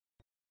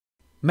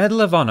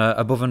Medal of Honor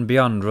Above and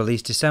Beyond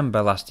released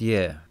December last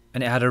year,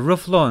 and it had a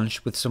rough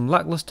launch with some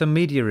lackluster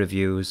media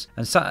reviews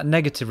and sat at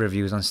negative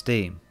reviews on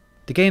Steam.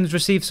 The game's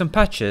received some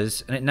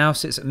patches and it now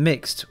sits at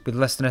mixed with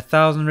less than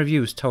 1,000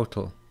 reviews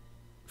total.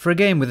 For a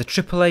game with a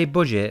AAA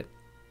budget,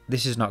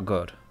 this is not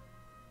good.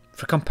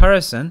 For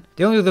comparison,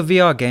 the only other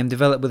VR game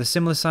developed with a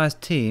similar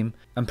sized team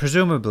and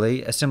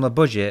presumably a similar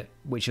budget,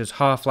 which was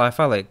Half-Life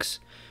Alyx,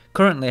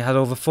 currently has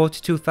over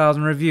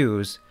 42,000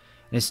 reviews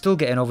and is still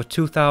getting over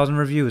 2,000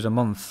 reviews a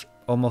month,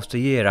 almost a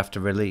year after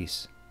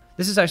release.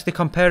 This is actually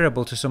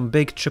comparable to some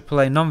big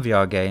AAA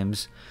non-VR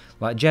games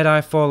like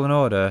Jedi Fallen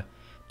Order,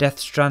 Death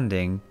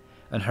Stranding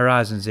and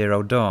Horizon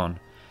Zero Dawn,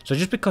 so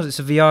just because it's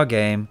a VR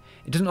game,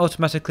 it doesn't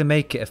automatically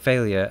make it a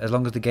failure as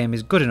long as the game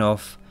is good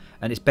enough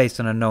and it's based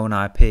on a known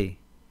IP.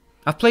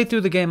 I've played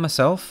through the game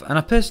myself and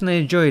I personally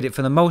enjoyed it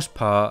for the most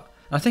part,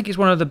 and I think it's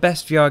one of the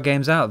best VR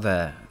games out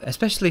there,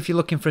 especially if you're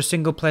looking for a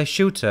single player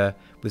shooter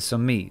with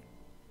some meat.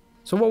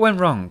 So what went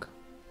wrong?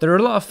 There are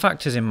a lot of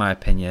factors in my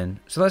opinion,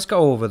 so let's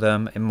go over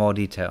them in more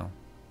detail.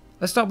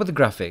 Let's start with the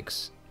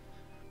graphics.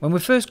 When we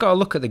first got a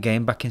look at the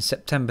game back in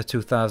September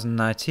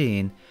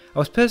 2019, I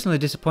was personally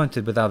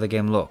disappointed with how the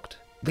game looked.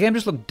 The game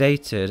just looked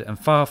dated and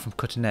far from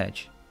cutting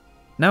edge.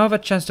 Now I've had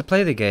a chance to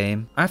play the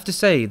game, I have to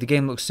say the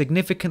game looks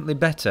significantly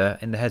better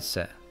in the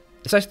headset.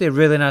 It's actually a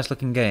really nice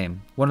looking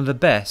game, one of the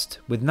best,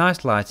 with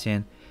nice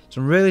lighting,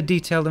 some really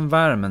detailed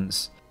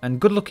environments, and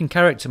good looking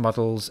character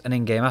models and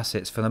in-game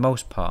assets for the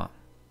most part.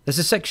 There's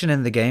a section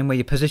in the game where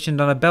you're positioned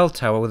on a bell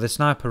tower with a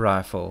sniper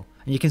rifle,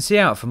 and you can see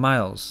out for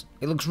miles.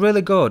 It looks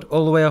really good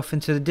all the way off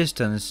into the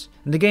distance,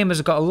 and the game has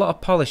got a lot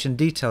of polish and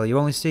detail you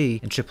only see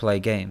in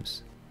AAA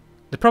games.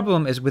 The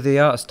problem is with the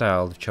art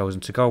style they've chosen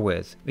to go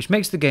with, which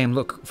makes the game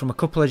look from a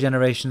couple of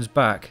generations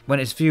back when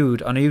it's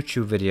viewed on a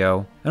YouTube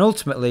video, and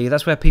ultimately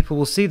that's where people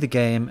will see the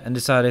game and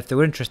decide if they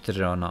were interested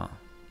in it or not.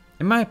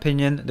 In my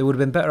opinion, they would have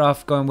been better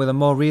off going with a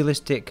more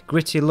realistic,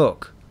 gritty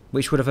look,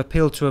 which would have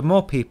appealed to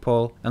more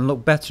people and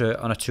looked better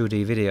on a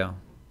 2D video.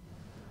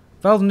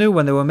 Valve knew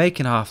when they were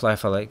making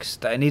Half-Life Alyx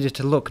that it needed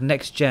to look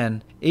next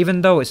gen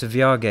even though it's a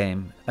VR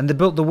game, and they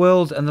built the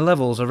world and the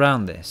levels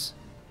around this.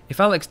 If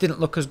Alyx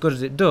didn't look as good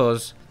as it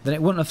does, then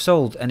it wouldn't have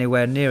sold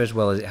anywhere near as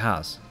well as it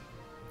has.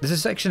 There's a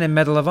section in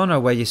Medal of Honor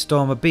where you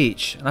storm a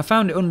beach, and I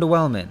found it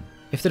underwhelming.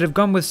 If they'd have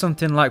gone with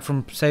something like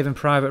from Saving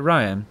Private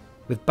Ryan,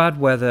 with bad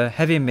weather,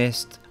 heavy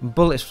mist and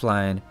bullets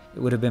flying,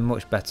 it would have been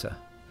much better.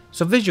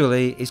 So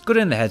visually, it's good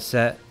in the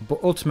headset, but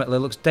ultimately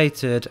looks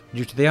dated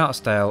due to the art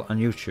style on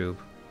YouTube.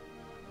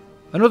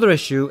 Another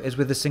issue is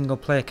with the single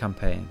player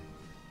campaign.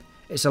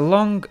 It's a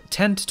long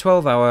 10 to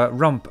 12 hour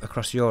romp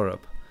across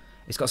Europe.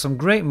 It's got some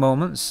great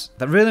moments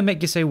that really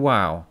make you say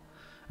wow,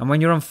 and when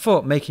you're on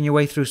foot making your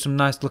way through some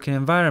nice looking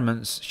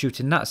environments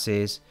shooting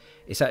Nazis,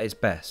 it's at its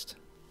best.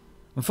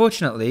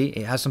 Unfortunately,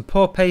 it has some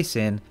poor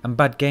pacing and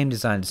bad game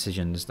design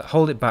decisions that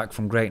hold it back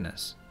from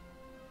greatness.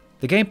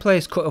 The gameplay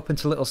is cut up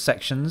into little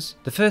sections.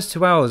 The first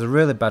 2 hours are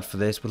really bad for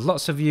this, with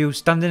lots of you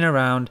standing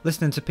around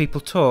listening to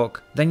people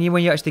talk, then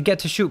when you actually get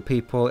to shoot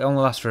people it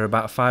only lasts for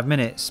about 5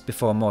 minutes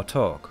before more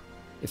talk.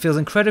 It feels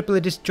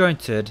incredibly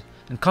disjointed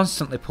and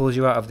constantly pulls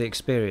you out of the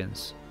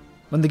experience.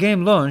 When the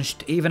game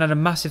launched, it even had a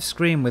massive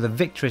screen with a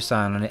victory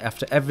sign on it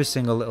after every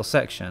single little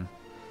section.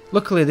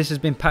 Luckily this has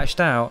been patched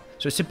out,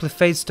 so it simply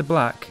fades to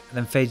black and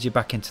then fades you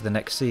back into the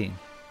next scene.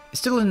 It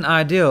still isn't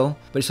ideal,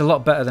 but it's a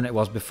lot better than it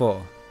was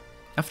before.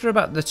 After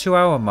about the 2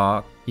 hour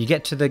mark, you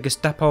get to the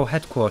Gestapo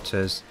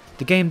headquarters.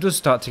 The game does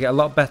start to get a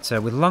lot better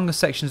with longer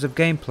sections of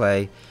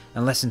gameplay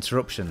and less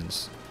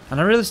interruptions, and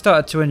I really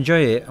started to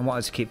enjoy it and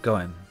wanted to keep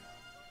going.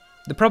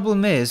 The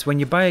problem is, when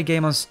you buy a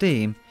game on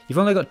Steam, you've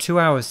only got 2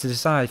 hours to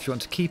decide if you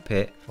want to keep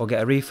it or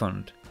get a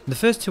refund. The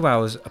first 2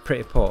 hours are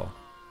pretty poor.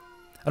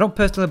 I don't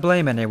personally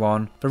blame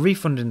anyone for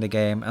refunding the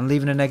game and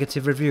leaving a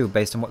negative review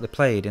based on what they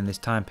played in this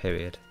time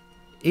period.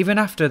 Even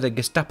after the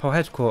Gestapo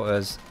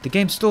headquarters, the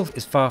game still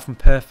is far from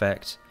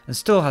perfect and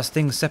still has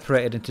things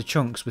separated into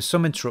chunks with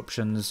some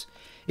interruptions,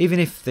 even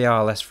if they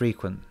are less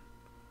frequent.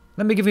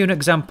 Let me give you an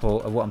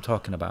example of what I'm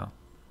talking about.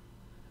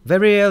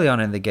 Very early on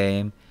in the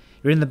game,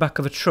 you're in the back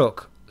of a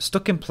truck,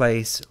 stuck in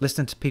place,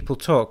 listening to people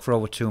talk for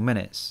over 2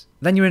 minutes.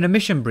 Then you're in a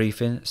mission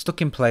briefing,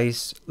 stuck in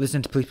place,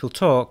 listening to people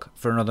talk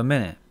for another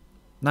minute.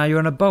 Now you're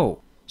on a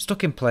boat,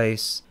 stuck in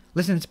place,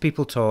 listening to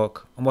people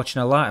talk and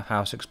watching a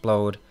lighthouse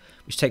explode,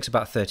 which takes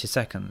about 30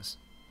 seconds.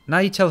 Now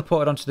you're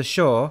teleported onto the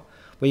shore,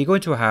 where you go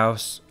into a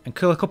house and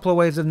kill a couple of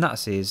waves of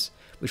Nazis,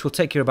 which will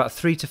take you about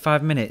 3 to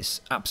 5 minutes,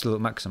 absolute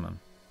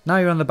maximum. Now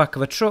you're on the back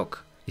of a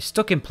truck, you're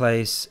stuck in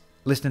place,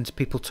 listening to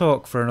people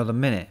talk for another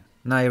minute.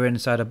 Now you're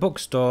inside a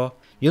bookstore,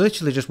 you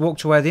literally just walk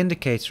to where the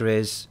indicator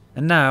is,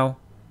 and now,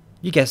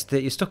 you guessed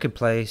it, you're stuck in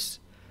place,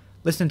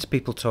 listening to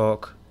people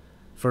talk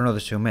for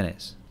another 2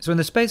 minutes. So in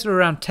the space of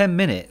around 10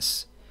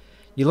 minutes,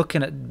 you're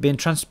looking at being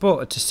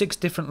transported to 6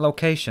 different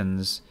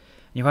locations.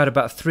 You've had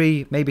about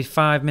 3, maybe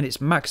 5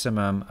 minutes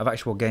maximum of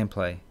actual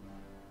gameplay.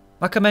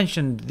 Like I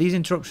mentioned, these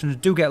interruptions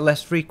do get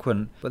less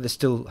frequent, but they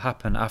still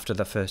happen after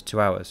the first 2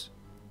 hours.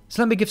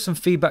 So let me give some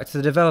feedback to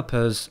the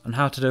developers on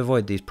how to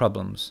avoid these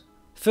problems.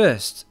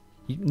 First,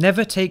 You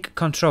never take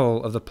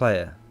control of the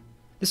player.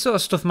 This sort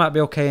of stuff might be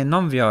okay in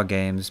non-VR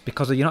games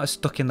because you're not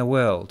stuck in the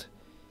world.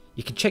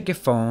 You can check your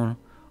phone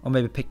or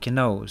maybe pick your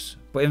nose.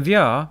 But in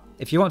VR,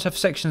 if you want to have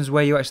sections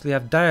where you actually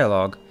have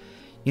dialogue,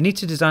 you need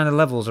to design the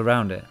levels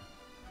around it.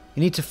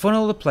 You need to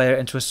funnel the player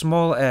into a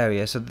small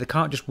area so that they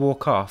can't just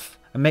walk off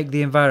and make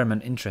the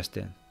environment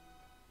interesting.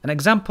 An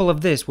example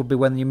of this would be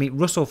when you meet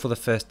Russell for the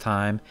first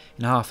time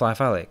in Half-Life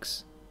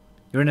Alyx.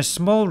 You're in a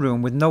small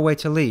room with no way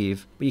to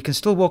leave, but you can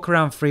still walk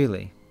around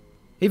freely.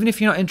 Even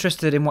if you're not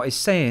interested in what he's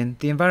saying,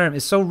 the environment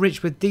is so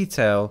rich with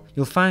detail,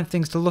 you'll find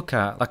things to look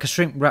at, like a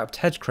shrimp-wrapped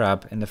head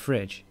crab in the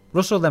fridge.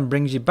 Russell then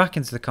brings you back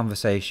into the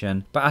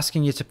conversation by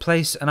asking you to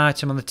place an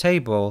item on the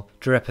table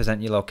to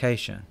represent your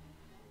location.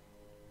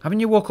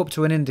 Having you walk up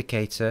to an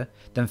indicator,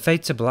 then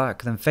fade to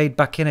black, then fade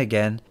back in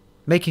again,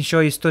 making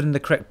sure you stood in the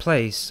correct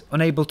place,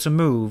 unable to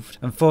move,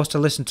 and forced to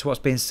listen to what's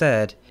being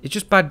said, is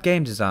just bad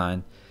game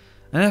design,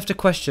 and I have to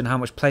question how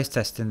much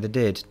playtesting they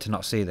did to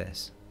not see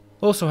this.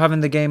 Also, having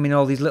the game in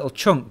all these little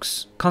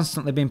chunks,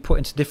 constantly being put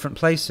into different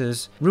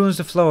places, ruins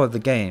the flow of the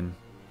game.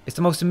 It's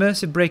the most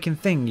immersive breaking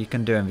thing you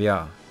can do in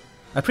VR.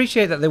 I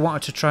appreciate that they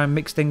wanted to try and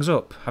mix things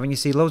up, having you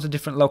see loads of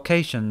different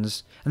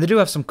locations, and they do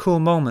have some cool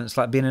moments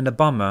like being in a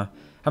bomber,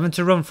 having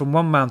to run from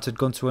one mounted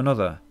gun to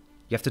another.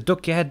 You have to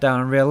duck your head down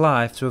in real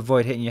life to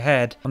avoid hitting your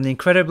head on the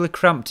incredibly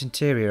cramped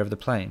interior of the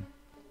plane.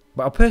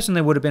 But I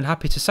personally would have been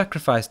happy to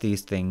sacrifice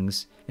these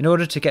things in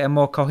order to get a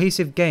more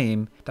cohesive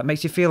game that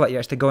makes you feel like you're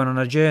actually going on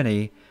a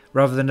journey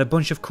rather than a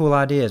bunch of cool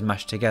ideas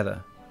mashed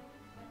together.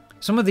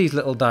 Some of these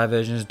little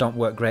diversions don't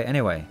work great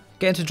anyway.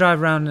 Getting to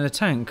drive around in a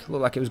tank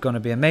looked like it was going to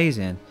be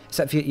amazing,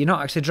 except you're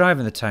not actually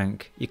driving the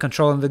tank, you're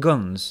controlling the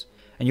guns,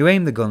 and you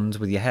aim the guns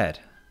with your head.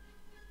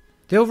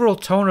 The overall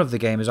tone of the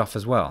game is off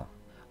as well.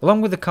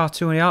 Along with the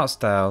cartoony art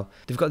style,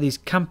 they've got these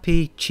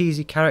campy,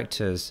 cheesy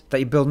characters that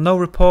you build no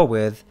rapport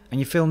with and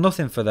you feel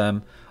nothing for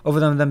them other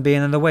than them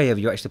being in the way of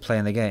you actually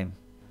playing the game.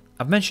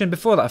 I've mentioned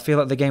before that I feel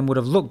like the game would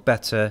have looked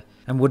better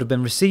and would have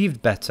been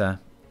received better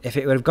if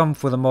it would have gone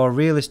for the more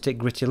realistic,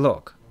 gritty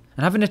look.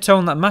 And having a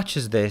tone that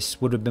matches this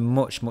would have been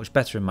much, much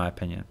better in my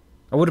opinion.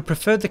 I would have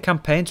preferred the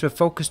campaign to have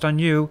focused on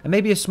you and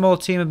maybe a small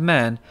team of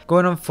men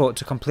going on foot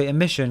to complete a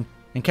mission,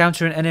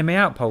 encountering enemy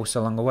outposts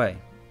along the way.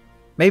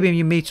 Maybe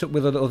you meet up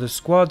with other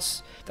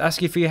squads that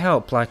ask you for your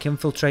help, like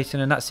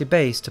infiltrating a Nazi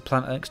base to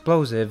plant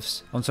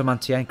explosives on some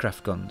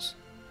anti-aircraft guns.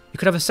 You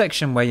could have a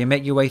section where you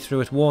make your way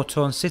through a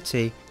war-torn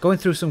city, going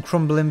through some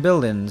crumbling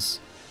buildings,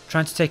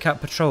 trying to take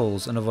out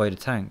patrols and avoid a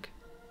tank.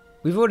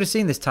 We've already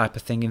seen this type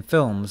of thing in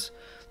films,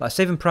 like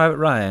Saving Private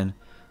Ryan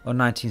or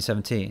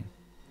 1917.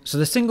 So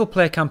the single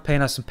player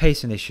campaign has some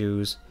pacing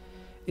issues.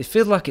 It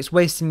feels like it's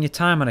wasting your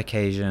time on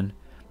occasion,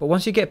 but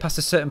once you get past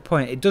a certain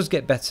point it does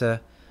get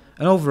better,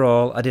 and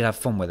overall I did have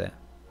fun with it.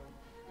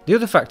 The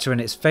other factor in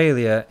its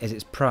failure is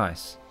its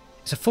price.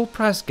 It's a full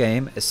price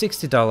game at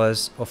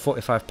 $60 or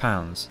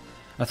 £45.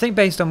 I think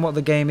based on what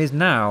the game is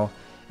now,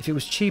 if it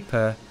was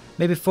cheaper,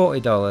 maybe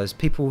 $40,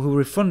 people who were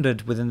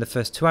refunded within the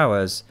first 2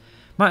 hours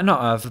might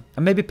not have,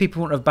 and maybe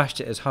people wouldn't have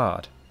bashed it as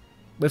hard.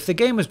 But if the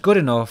game was good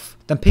enough,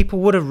 then people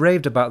would have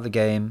raved about the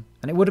game,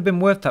 and it would have been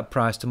worth that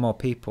price to more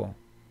people.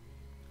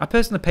 I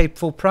personally paid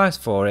full price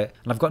for it,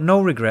 and I've got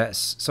no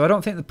regrets, so I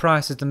don't think the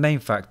price is the main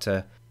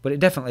factor, but it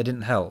definitely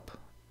didn't help.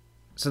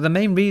 So the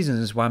main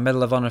reasons why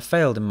Medal of Honor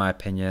failed in my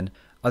opinion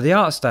are the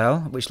art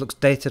style, which looks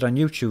dated on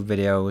YouTube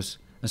videos,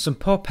 and some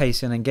poor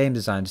pacing and game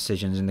design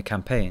decisions in the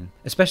campaign,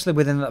 especially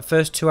within that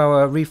first 2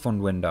 hour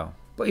refund window.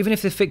 But even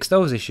if they fix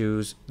those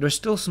issues, there are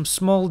still some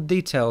small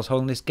details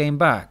holding this game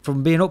back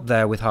from being up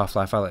there with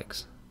Half-Life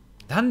Alyx.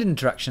 The hand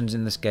interactions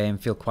in this game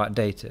feel quite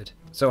dated,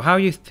 so how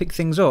you pick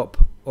things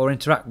up or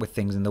interact with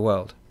things in the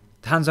world.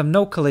 The hands have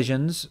no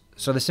collisions,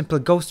 so they simply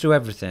go through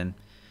everything.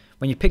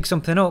 When you pick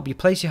something up, you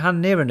place your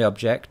hand near an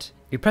object,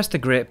 you press the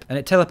grip and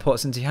it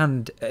teleports into your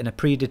hand in a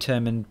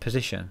predetermined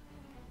position.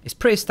 It's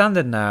pretty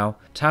standard now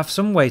to have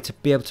some way to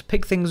be able to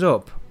pick things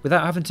up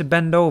without having to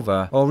bend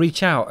over or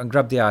reach out and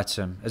grab the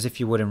item as if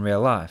you would in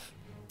real life.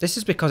 This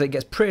is because it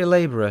gets pretty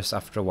laborious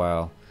after a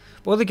while,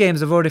 but other games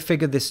have already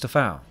figured this stuff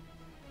out.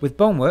 With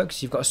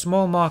Boneworks, you've got a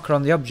small marker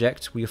on the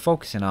object where you're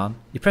focusing on,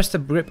 you press the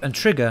grip and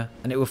trigger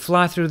and it will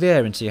fly through the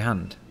air into your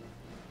hand.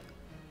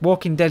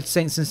 Walking Dead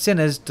Saints and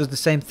Sinners does the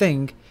same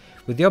thing,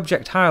 with the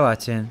object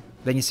highlighting,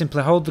 then you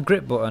simply hold the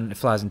grip button and it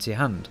flies into your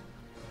hand.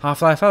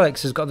 Half-Life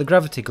Alyx has got the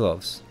gravity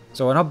gloves,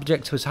 so an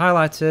object was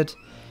highlighted,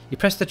 you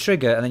press the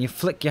trigger and then you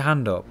flick your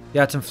hand up,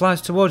 the item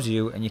flies towards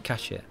you and you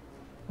catch it.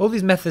 All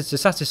these methods are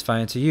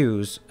satisfying to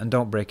use and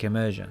don't break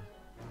immersion.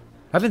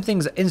 Having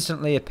things that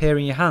instantly appear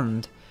in your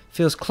hand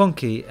feels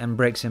clunky and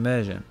breaks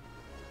immersion.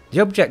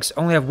 The objects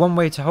only have one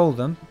way to hold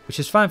them, which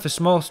is fine for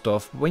small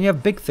stuff, but when you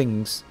have big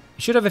things,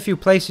 you should have a few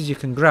places you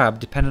can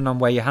grab depending on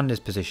where your hand is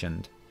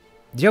positioned.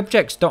 The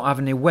objects don't have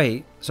any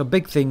weight, so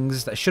big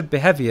things that should be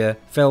heavier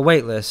feel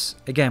weightless,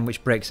 again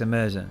which breaks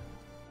immersion.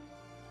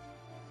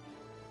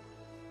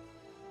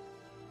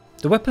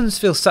 The weapons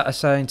feel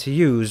satisfying to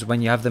use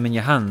when you have them in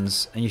your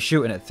hands and you're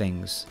shooting at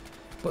things,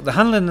 but the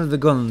handling of the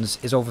guns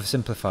is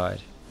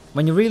oversimplified.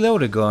 When you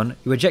reload a gun,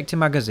 you eject a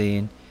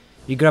magazine,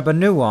 You grab a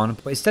new one,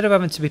 but instead of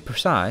having to be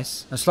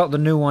precise and slot the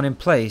new one in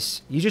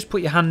place, you just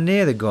put your hand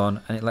near the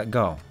gun and it let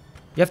go.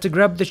 You have to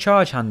grab the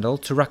charge handle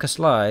to rack a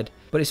slide,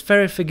 but it's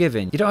very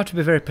forgiving. You don't have to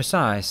be very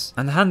precise,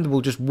 and the hand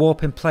will just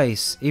warp in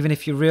place even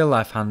if your real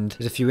life hand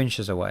is a few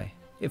inches away.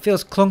 It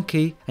feels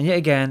clunky, and yet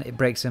again it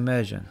breaks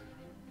immersion.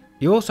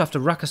 You also have to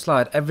rack a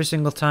slide every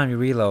single time you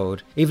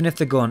reload, even if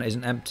the gun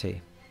isn't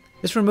empty.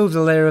 This removes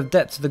a layer of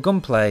depth to the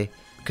gunplay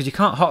because you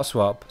can't hot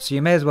swap, so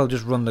you may as well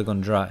just run the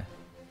gun dry.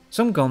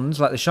 Some guns,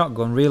 like the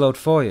shotgun, reload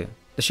for you.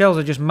 The shells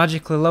are just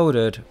magically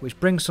loaded, which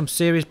brings some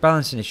serious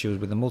balancing issues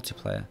with the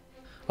multiplayer.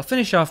 I'll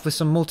finish off with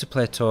some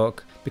multiplayer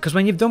talk, because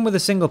when you've done with a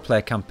single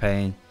player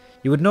campaign,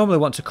 you would normally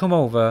want to come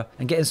over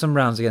and get in some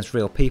rounds against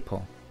real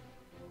people.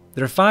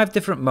 There are 5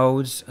 different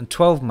modes and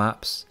 12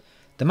 maps.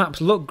 The maps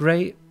look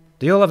great,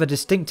 they all have a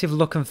distinctive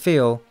look and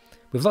feel,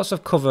 with lots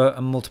of cover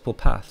and multiple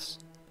paths.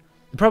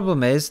 The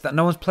problem is that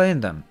no one's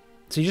playing them,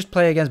 so you just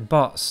play against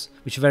bots,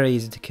 which are very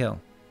easy to kill.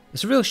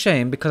 It's a real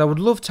shame because I would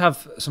love to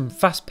have some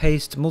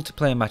fast-paced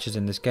multiplayer matches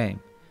in this game.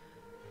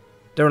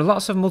 There are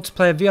lots of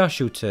multiplayer VR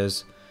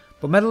shooters,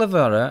 but Medal of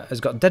Honor has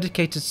got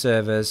dedicated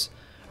servers,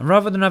 and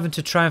rather than having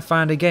to try and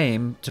find a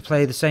game to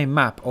play the same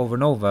map over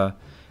and over,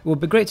 it would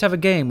be great to have a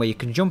game where you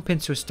can jump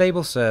into a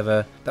stable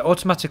server that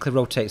automatically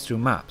rotates through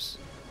maps.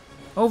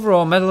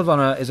 Overall, Medal of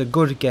Honor is a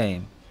good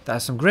game that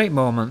has some great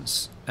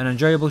moments and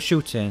enjoyable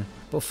shooting,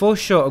 but falls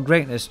short of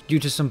greatness due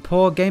to some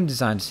poor game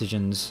design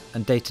decisions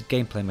and dated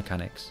gameplay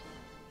mechanics.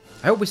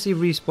 I hope we see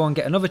Respawn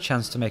get another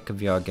chance to make a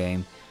VR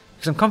game,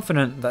 because I'm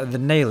confident that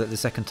they'll nail it the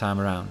second time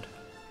around.